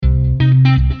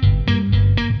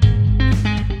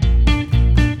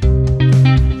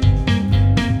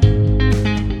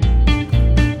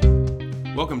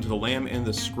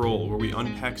Scroll, where we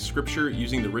unpack scripture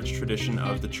using the rich tradition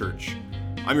of the church.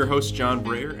 I'm your host, John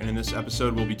Brayer, and in this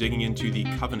episode we'll be digging into the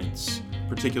covenants,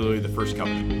 particularly the first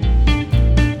covenant.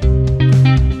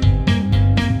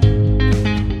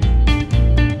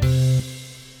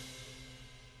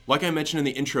 Like I mentioned in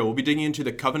the intro, we'll be digging into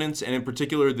the covenants, and in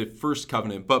particular the first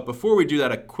covenant. But before we do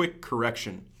that, a quick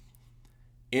correction.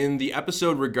 In the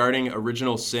episode regarding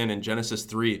original sin in Genesis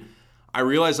 3, I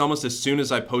realized almost as soon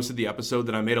as I posted the episode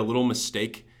that I made a little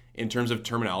mistake in terms of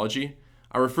terminology.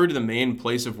 I referred to the main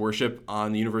place of worship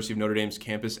on the University of Notre Dame's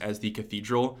campus as the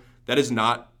cathedral. That is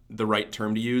not the right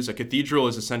term to use. A cathedral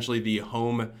is essentially the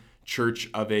home church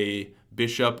of a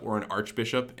bishop or an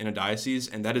archbishop in a diocese,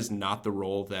 and that is not the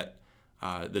role that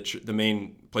the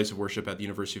main place of worship at the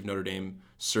University of Notre Dame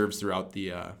serves throughout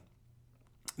the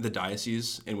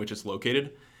diocese in which it's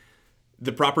located.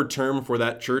 The proper term for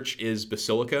that church is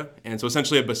basilica. And so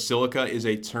essentially a basilica is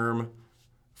a term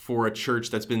for a church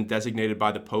that's been designated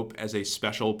by the Pope as a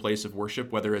special place of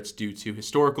worship, whether it's due to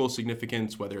historical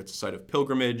significance, whether it's a site of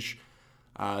pilgrimage,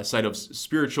 a site of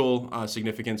spiritual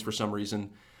significance for some reason.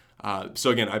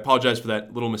 So again, I apologize for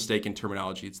that little mistake in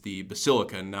terminology. It's the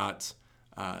basilica, not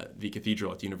the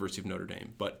cathedral at the University of Notre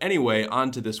Dame. But anyway, on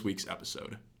to this week's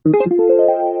episode.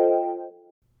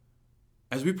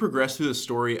 As we progress through the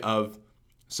story of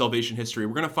salvation history,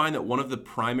 we're going to find that one of the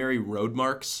primary road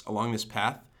marks along this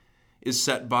path is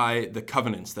set by the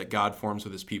covenants that God forms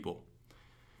with his people.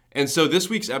 And so this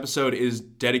week's episode is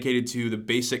dedicated to the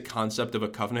basic concept of a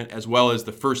covenant, as well as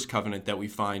the first covenant that we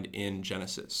find in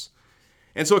Genesis.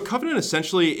 And so a covenant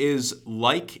essentially is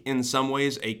like, in some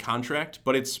ways, a contract,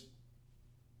 but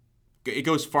it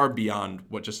goes far beyond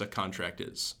what just a contract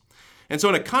is. And so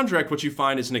in a contract, what you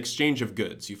find is an exchange of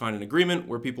goods. You find an agreement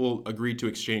where people agree to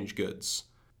exchange goods.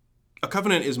 A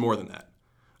covenant is more than that.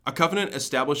 A covenant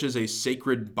establishes a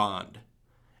sacred bond.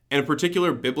 And in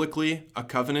particular, biblically, a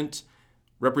covenant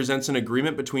represents an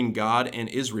agreement between God and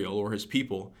Israel, or his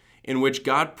people, in which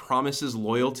God promises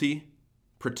loyalty,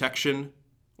 protection,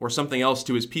 or something else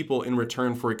to his people in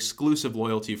return for exclusive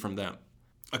loyalty from them.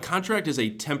 A contract is a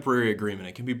temporary agreement.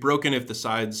 It can be broken if the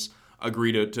sides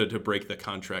agree to break the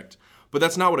contract. But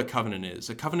that's not what a covenant is.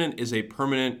 A covenant is a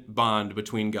permanent bond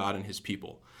between God and his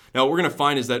people. Now, what we're going to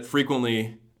find is that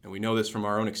frequently, and we know this from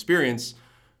our own experience,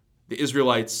 the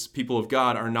Israelites, people of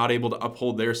God, are not able to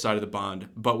uphold their side of the bond,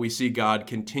 but we see God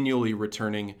continually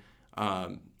returning,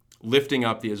 lifting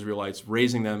up the Israelites,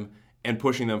 raising them, and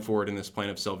pushing them forward in this plan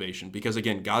of salvation. Because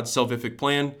again, God's salvific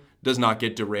plan does not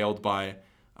get derailed by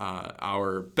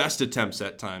our best attempts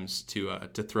at times to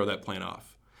throw that plan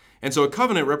off. And so a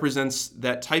covenant represents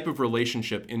that type of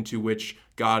relationship into which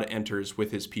God enters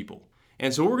with his people.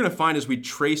 And so what we're going to find as we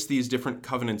trace these different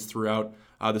covenants throughout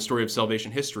the story of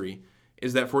salvation history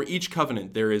is that for each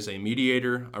covenant, there is a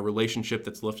mediator, a relationship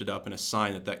that's lifted up, and a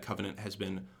sign that that covenant has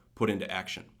been put into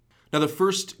action. Now, the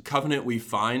first covenant we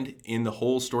find in the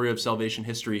whole story of salvation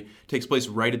history takes place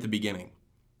right at the beginning.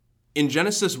 In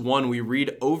Genesis 1, we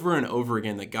read over and over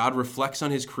again that God reflects on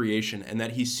his creation and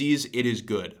that he sees it is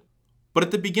good. But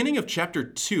at the beginning of chapter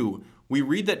 2, we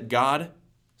read that God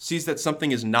sees that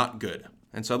something is not good.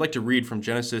 And so I'd like to read from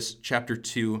Genesis chapter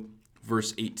 2,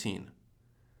 verse 18.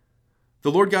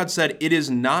 The Lord God said, "It is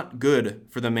not good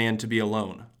for the man to be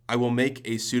alone. I will make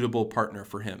a suitable partner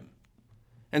for him."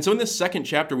 And so in this second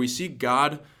chapter, we see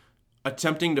God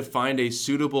attempting to find a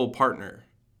suitable partner,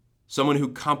 someone who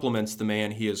complements the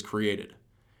man he has created.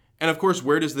 And of course,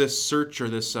 where does this search or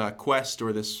this quest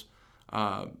or this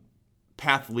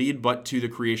path lead but to the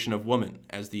creation of woman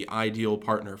as the ideal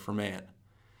partner for man?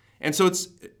 And so it's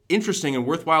interesting and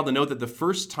worthwhile to note that the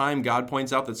first time God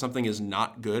points out that something is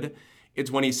not good,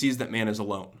 it's when he sees that man is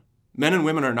alone. Men and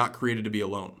women are not created to be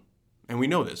alone. And we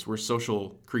know this. We're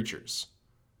social creatures.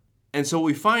 And so what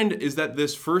we find is that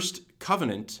this first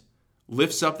covenant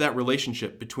lifts up that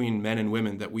relationship between men and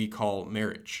women that we call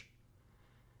marriage.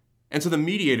 And so the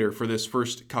mediator for this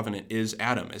first covenant is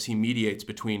Adam, as he mediates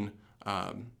between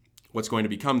what's going to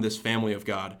become this family of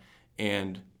God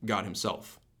and God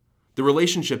himself. The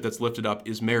relationship that's lifted up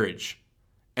is marriage.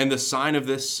 And the sign of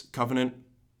this covenant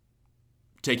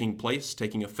taking place,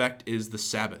 taking effect, is the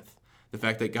Sabbath, the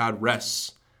fact that God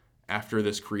rests after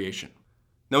this creation.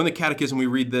 Now in the Catechism we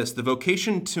read this: the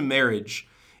vocation to marriage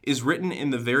is written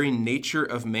in the very nature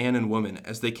of man and woman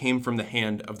as they came from the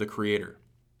hand of the Creator.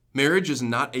 Marriage is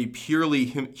not a purely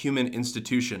human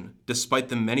institution, despite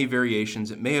the many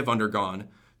variations it may have undergone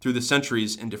through the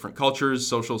centuries in different cultures,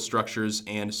 social structures,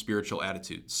 and spiritual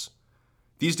attitudes.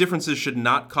 These differences should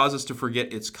not cause us to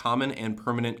forget its common and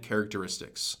permanent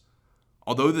characteristics.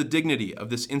 Although the dignity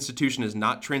of this institution is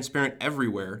not transparent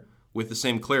everywhere with the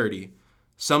same clarity,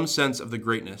 some sense of the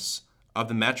greatness of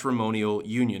the matrimonial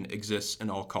union exists in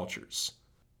all cultures.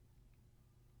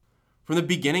 From the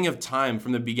beginning of time,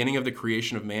 from the beginning of the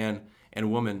creation of man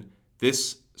and woman,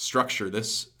 this structure,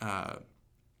 this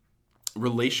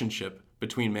relationship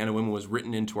between man and woman was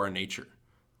written into our nature.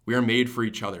 We are made for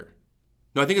each other.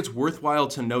 Now, I think it's worthwhile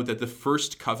to note that the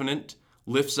first covenant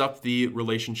lifts up the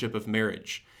relationship of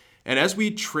marriage. And as we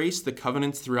trace the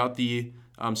covenants throughout the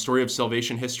story of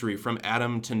salvation history, from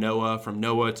Adam to Noah, from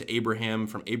Noah to Abraham,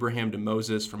 from Abraham to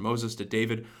Moses, from Moses to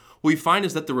David, what we find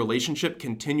is that the relationship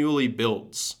continually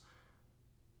builds.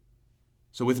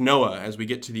 So with Noah, as we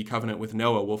get to the covenant with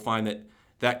Noah, we'll find that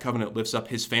that covenant lifts up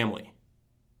his family.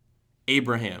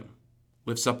 Abraham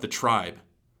lifts up the tribe.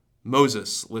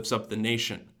 Moses lifts up the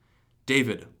nation.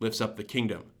 David lifts up the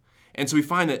kingdom. And so we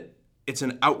find that it's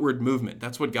an outward movement.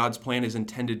 That's what God's plan is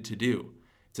intended to do.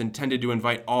 It's intended to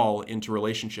invite all into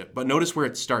relationship. But notice where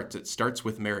it starts. It starts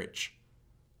with marriage.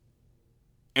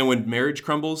 And when marriage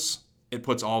crumbles, it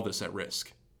puts all this at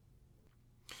risk.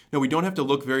 Now, we don't have to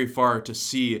look very far to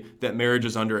see that marriage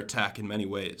is under attack in many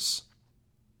ways.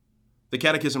 The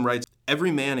Catechism writes,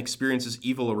 "Every man experiences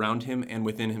evil around him and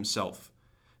within himself.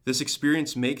 This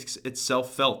experience makes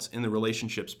itself felt in the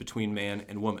relationships between man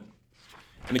and woman."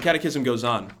 And the Catechism goes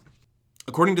on,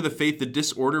 "According to the faith, the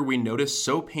disorder we notice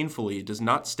so painfully does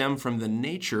not stem from the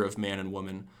nature of man and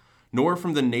woman, nor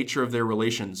from the nature of their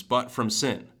relations, but from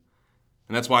sin."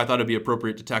 And that's why I thought it'd be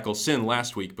appropriate to tackle sin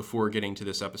last week before getting to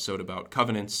this episode about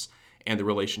covenants and the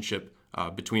relationship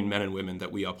between men and women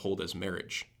that we uphold as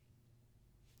marriage.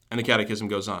 And the Catechism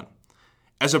goes on,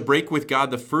 "As a break with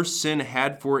God, the first sin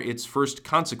had for its first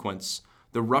consequence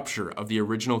the rupture of the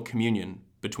original communion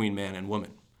between man and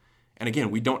woman." And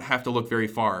again, we don't have to look very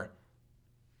far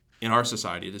in our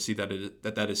society to see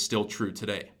that is still true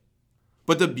today.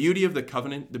 But the beauty of the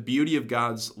covenant, the beauty of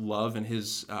God's love and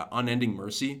his unending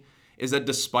mercy is that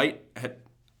despite,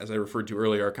 as I referred to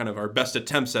earlier, our best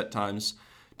attempts at times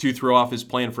to throw off his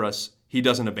plan for us, he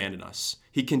doesn't abandon us.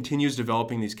 He continues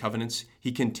developing these covenants.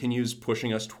 He continues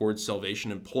pushing us towards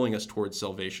salvation and pulling us towards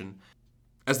salvation.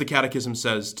 As the Catechism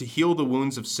says, to heal the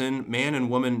wounds of sin, man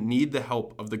and woman need the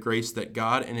help of the grace that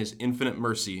God in his infinite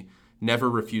mercy never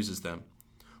refuses them.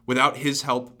 Without his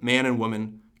help, man and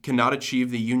woman cannot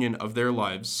achieve the union of their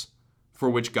lives for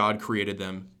which God created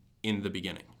them in the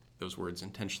beginning. Those words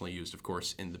intentionally used, of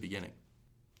course, in the beginning.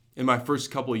 In my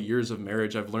first couple of years of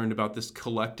marriage, I've learned about this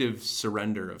collective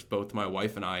surrender of both my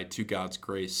wife and I to God's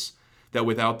grace, that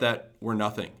without that, we're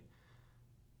nothing.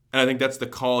 And I think that's the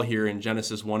call here in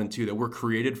Genesis 1 and 2, that we're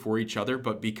created for each other,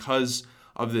 but because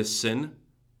of this sin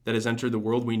that has entered the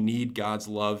world, we need God's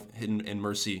love and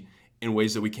mercy in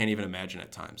ways that we can't even imagine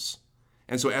at times.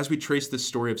 And so as we trace this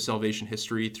story of salvation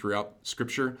history throughout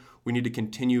Scripture, we need to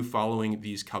continue following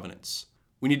these covenants.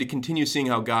 We need to continue seeing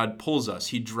how God pulls us.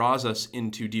 He draws us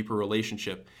into deeper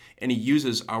relationship, and he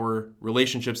uses our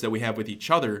relationships that we have with each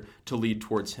other to lead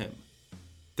towards him.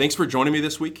 Thanks for joining me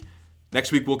this week.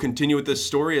 Next week, we'll continue with this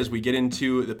story as we get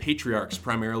into the patriarchs,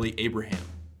 primarily Abraham.